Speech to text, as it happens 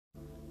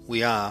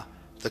We are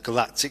the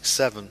Galactic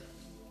Seven.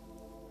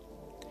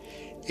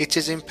 It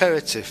is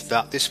imperative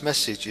that this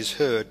message is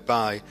heard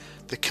by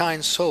the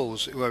kind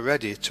souls who are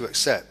ready to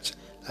accept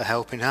a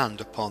helping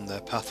hand upon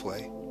their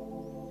pathway.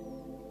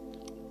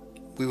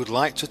 We would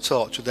like to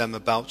talk to them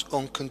about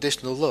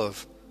unconditional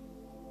love.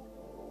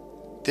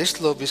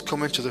 This love is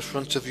coming to the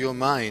front of your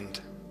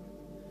mind.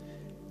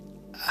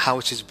 How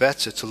it is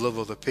better to love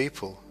other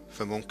people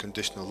from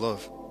unconditional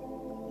love.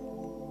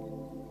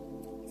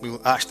 We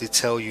will actually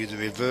tell you the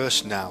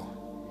reverse now.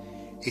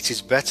 It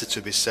is better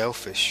to be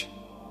selfish.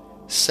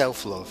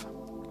 Self-love.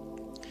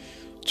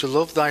 To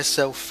love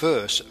thyself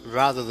first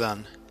rather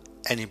than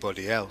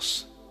anybody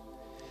else.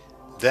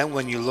 Then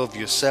when you love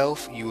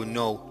yourself, you will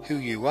know who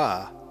you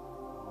are.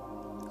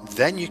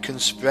 Then you can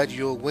spread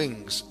your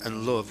wings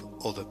and love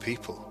other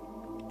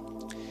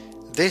people.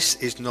 This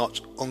is not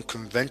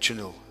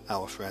unconventional,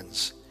 our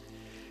friends.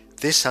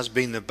 This has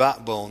been the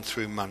backbone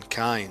through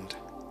mankind.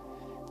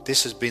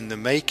 This has been the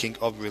making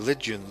of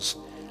religions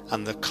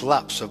and the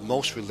collapse of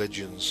most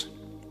religions.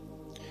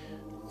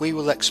 We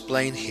will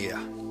explain here.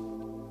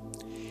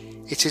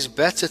 It is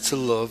better to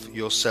love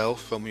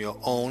yourself from your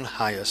own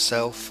higher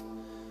self,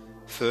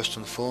 first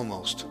and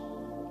foremost.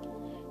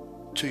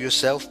 To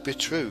yourself be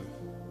true.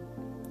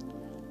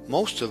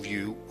 Most of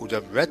you would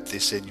have read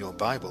this in your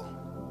Bible.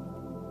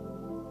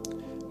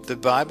 The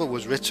Bible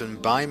was written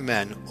by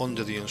men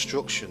under the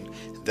instruction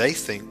they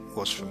think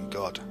was from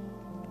God.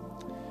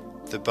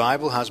 The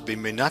Bible has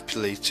been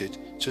manipulated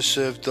to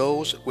serve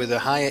those with a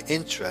higher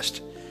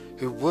interest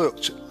who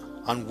worked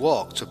and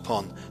walked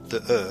upon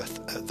the earth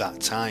at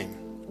that time.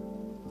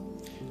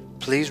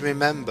 Please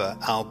remember,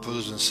 our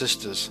brothers and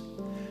sisters,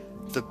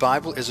 the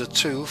Bible is a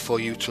tool for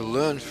you to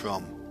learn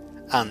from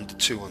and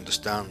to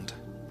understand.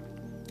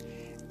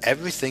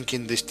 Everything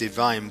in this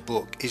divine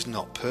book is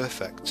not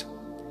perfect.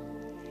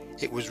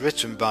 It was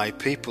written by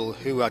people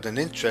who had an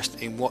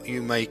interest in what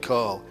you may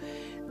call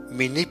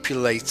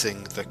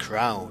manipulating the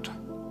crowd.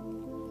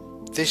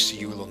 This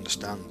you will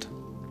understand.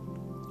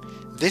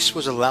 This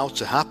was allowed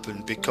to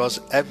happen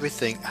because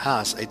everything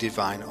has a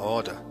divine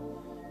order,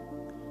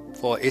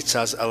 for it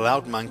has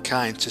allowed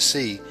mankind to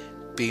see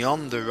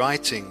beyond the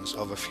writings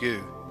of a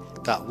few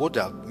that would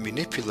have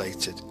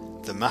manipulated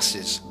the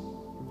masses.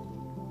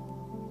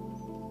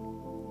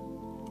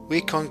 We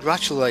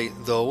congratulate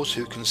those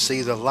who can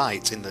see the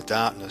light in the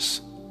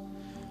darkness,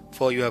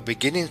 for you are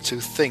beginning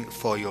to think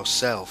for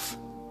yourself.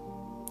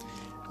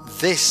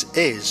 This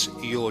is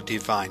your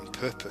divine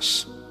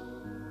purpose.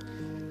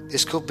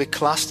 This could be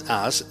classed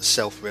as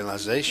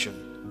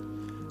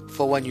self-realization,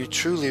 for when you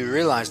truly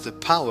realize the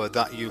power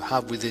that you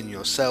have within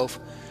yourself,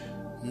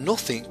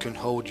 nothing can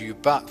hold you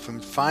back from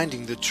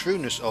finding the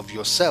trueness of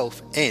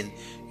yourself in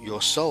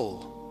your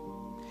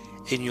soul,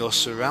 in your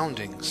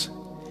surroundings,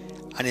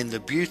 and in the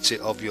beauty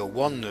of your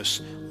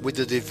oneness with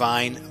the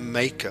divine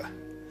Maker,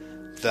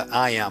 the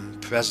I Am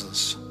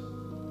Presence.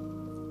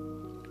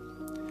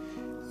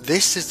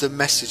 This is the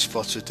message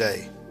for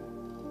today.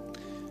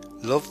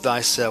 Love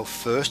thyself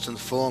first and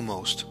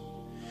foremost.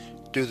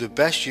 Do the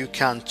best you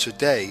can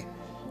today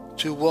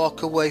to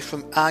walk away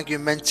from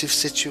argumentative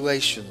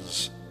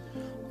situations.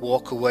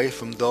 Walk away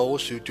from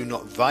those who do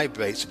not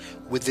vibrate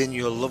within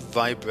your love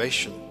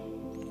vibration.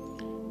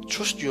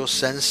 Trust your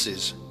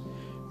senses.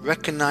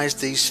 Recognize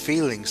these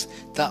feelings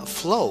that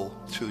flow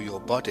through your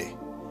body.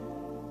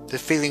 The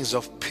feelings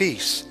of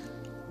peace,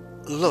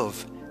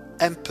 love,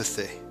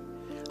 empathy,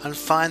 and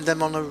find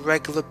them on a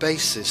regular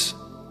basis.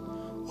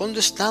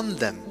 Understand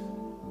them.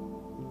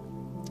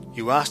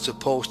 You are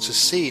supposed to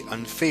see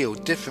and feel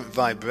different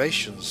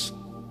vibrations.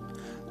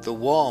 The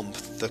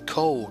warmth, the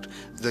cold,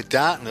 the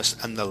darkness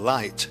and the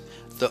light,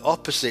 the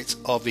opposites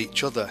of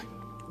each other.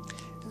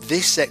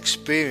 This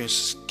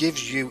experience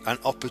gives you an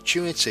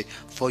opportunity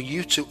for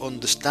you to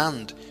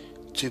understand,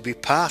 to be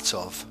part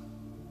of.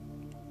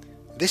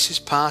 This is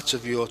part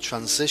of your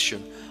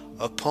transition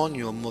upon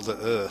your Mother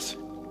Earth.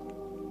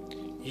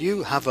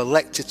 You have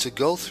elected to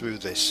go through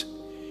this.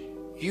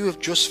 You have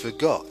just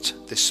forgot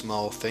this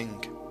small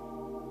thing.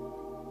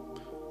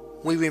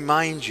 We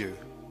remind you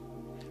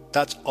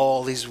that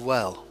all is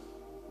well.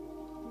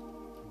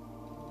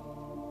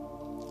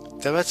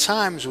 There are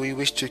times we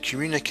wish to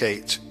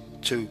communicate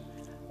to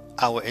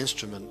our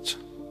instrument.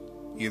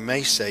 You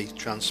may say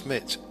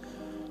transmit,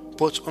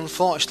 but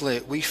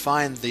unfortunately we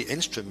find the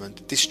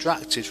instrument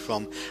distracted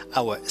from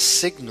our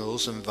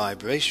signals and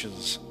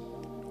vibrations.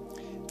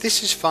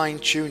 This is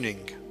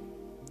fine-tuning.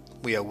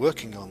 We are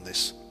working on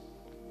this.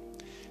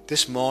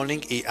 This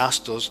morning he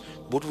asked us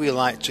would we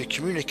like to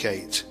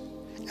communicate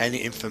any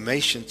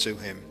information to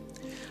him,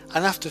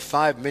 and after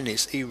 5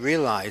 minutes he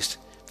realized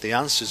the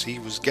answers he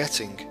was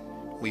getting.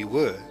 We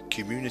were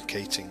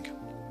communicating.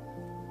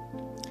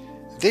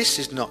 This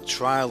is not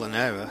trial and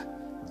error.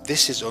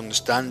 This is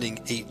understanding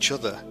each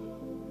other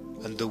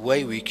and the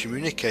way we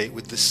communicate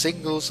with the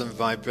signals and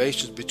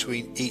vibrations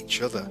between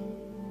each other.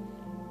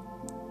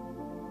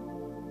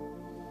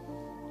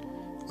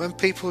 When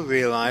people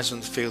realize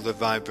and feel the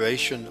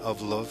vibration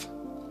of love,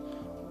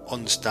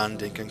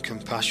 understanding and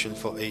compassion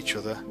for each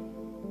other,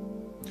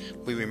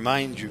 we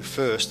remind you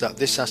first that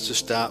this has to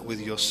start with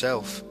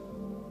yourself.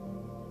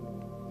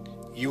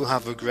 You will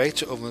have a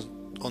greater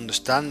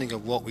understanding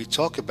of what we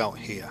talk about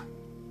here.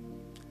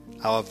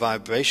 Our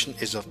vibration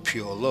is of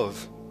pure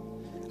love,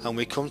 and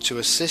we come to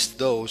assist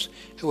those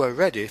who are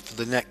ready for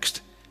the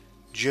next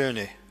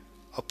journey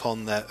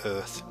upon their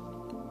earth.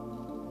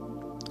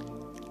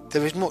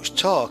 There is much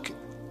talk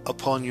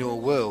upon your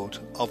world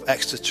of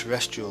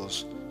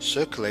extraterrestrials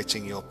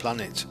circulating your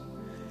planet.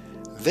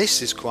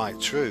 This is quite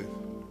true.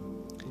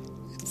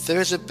 There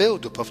is a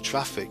build-up of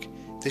traffic.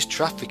 This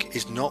traffic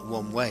is not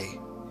one way.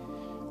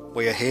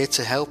 We are here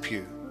to help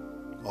you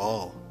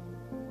all.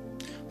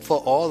 For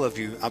all of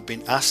you have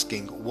been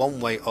asking one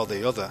way or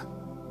the other.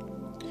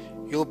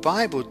 Your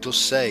Bible does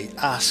say,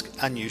 ask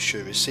and you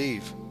shall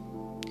receive.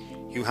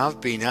 You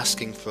have been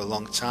asking for a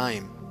long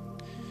time.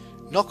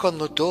 Knock on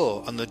the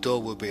door and the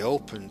door will be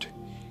opened.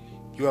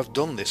 You have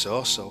done this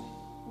also.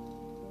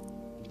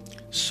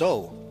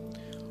 So,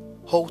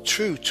 hold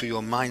true to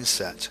your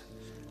mindset,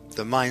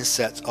 the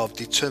mindset of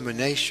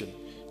determination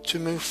to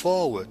move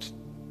forward,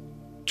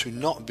 to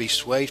not be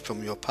swayed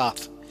from your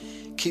path.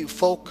 Keep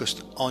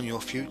focused on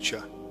your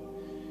future.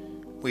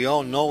 We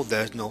all know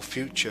there's no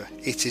future.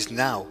 It is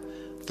now.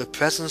 The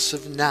presence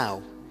of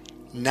now.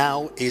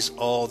 Now is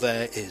all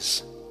there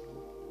is.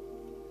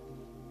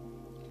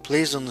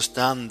 Please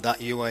understand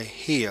that you are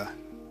here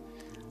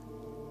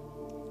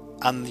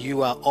and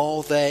you are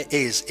all there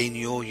is in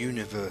your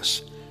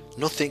universe.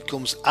 Nothing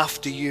comes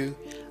after you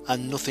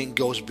and nothing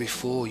goes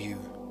before you.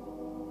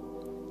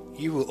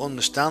 You will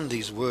understand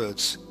these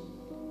words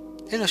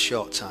in a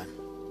short time.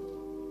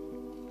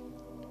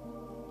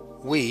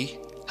 We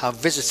have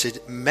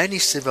visited many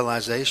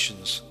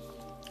civilizations.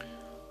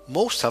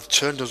 Most have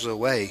turned us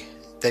away.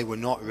 They were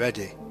not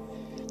ready.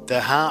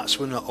 Their hearts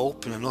were not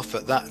open enough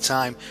at that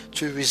time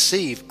to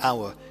receive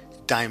our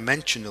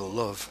dimensional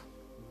love.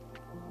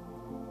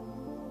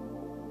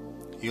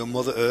 Your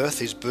Mother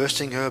Earth is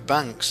bursting her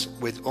banks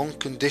with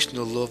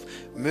unconditional love,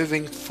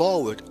 moving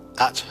forward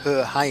at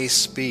her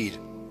highest speed.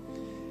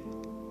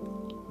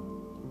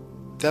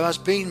 There has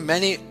been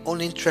many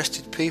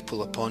uninterested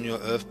people upon your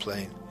earth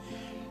plane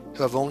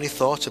who have only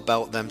thought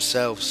about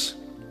themselves.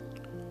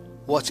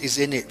 What is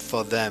in it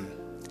for them?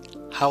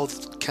 How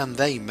can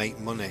they make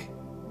money?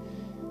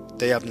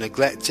 They have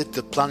neglected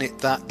the planet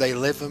that they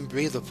live and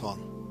breathe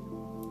upon.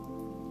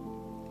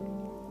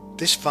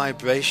 This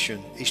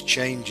vibration is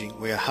changing,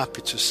 we are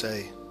happy to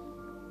say.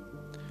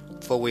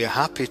 For we are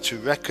happy to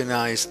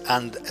recognize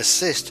and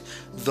assist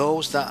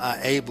those that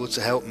are able to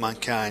help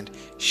mankind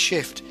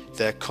shift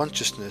their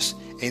consciousness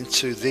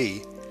into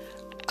the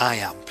I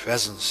Am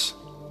presence.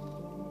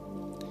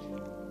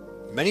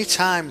 Many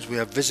times we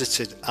have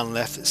visited and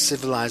left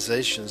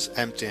civilizations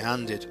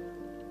empty-handed.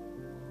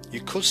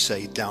 You could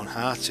say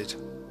downhearted.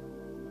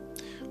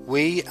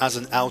 We, as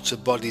an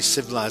outer-body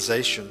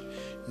civilization,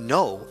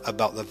 know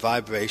about the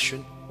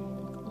vibration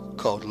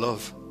called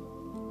love.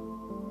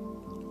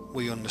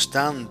 We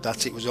understand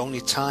that it was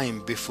only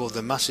time before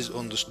the masses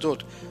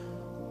understood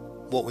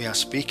what we are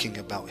speaking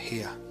about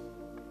here.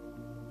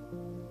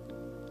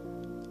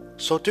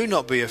 So do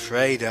not be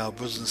afraid, our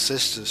brothers and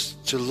sisters,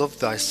 to love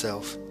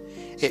thyself.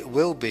 It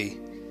will be,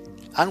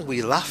 and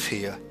we laugh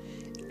here,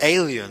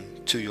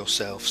 alien to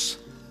yourselves.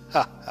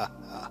 Ha ha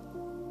ha.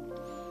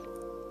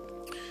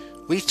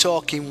 We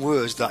talk in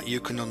words that you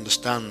can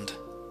understand.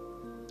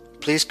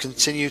 Please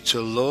continue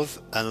to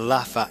love and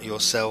laugh at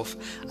yourself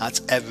at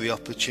every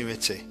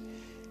opportunity.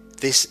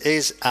 This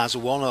is, as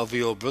one of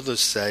your brothers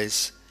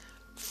says,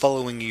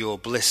 following your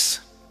bliss.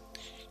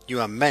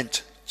 You are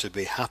meant to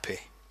be happy.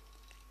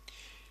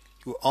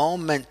 You are all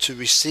meant to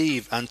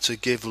receive and to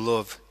give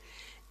love.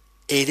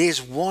 It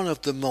is one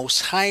of the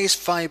most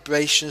highest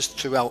vibrations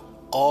throughout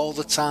all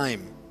the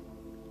time.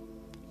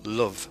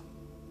 Love.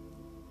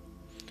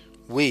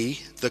 We,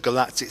 the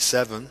Galactic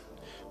Seven,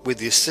 with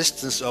the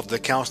assistance of the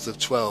Council of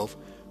 12,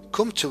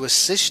 come to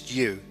assist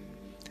you,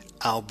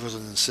 our brothers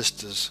and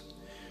sisters.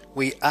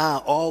 We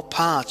are all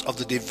part of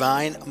the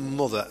Divine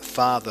Mother,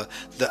 Father,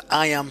 the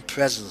I Am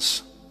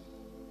presence.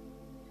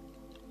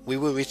 We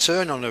will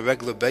return on a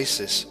regular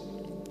basis,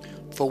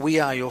 for we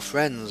are your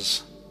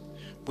friends.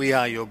 We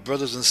are your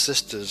brothers and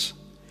sisters.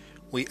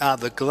 We are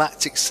the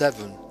Galactic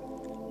Seven,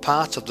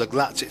 part of the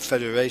Galactic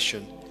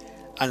Federation,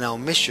 and our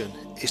mission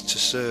is to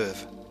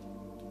serve.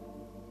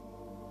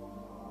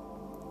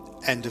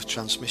 End of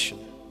transmission.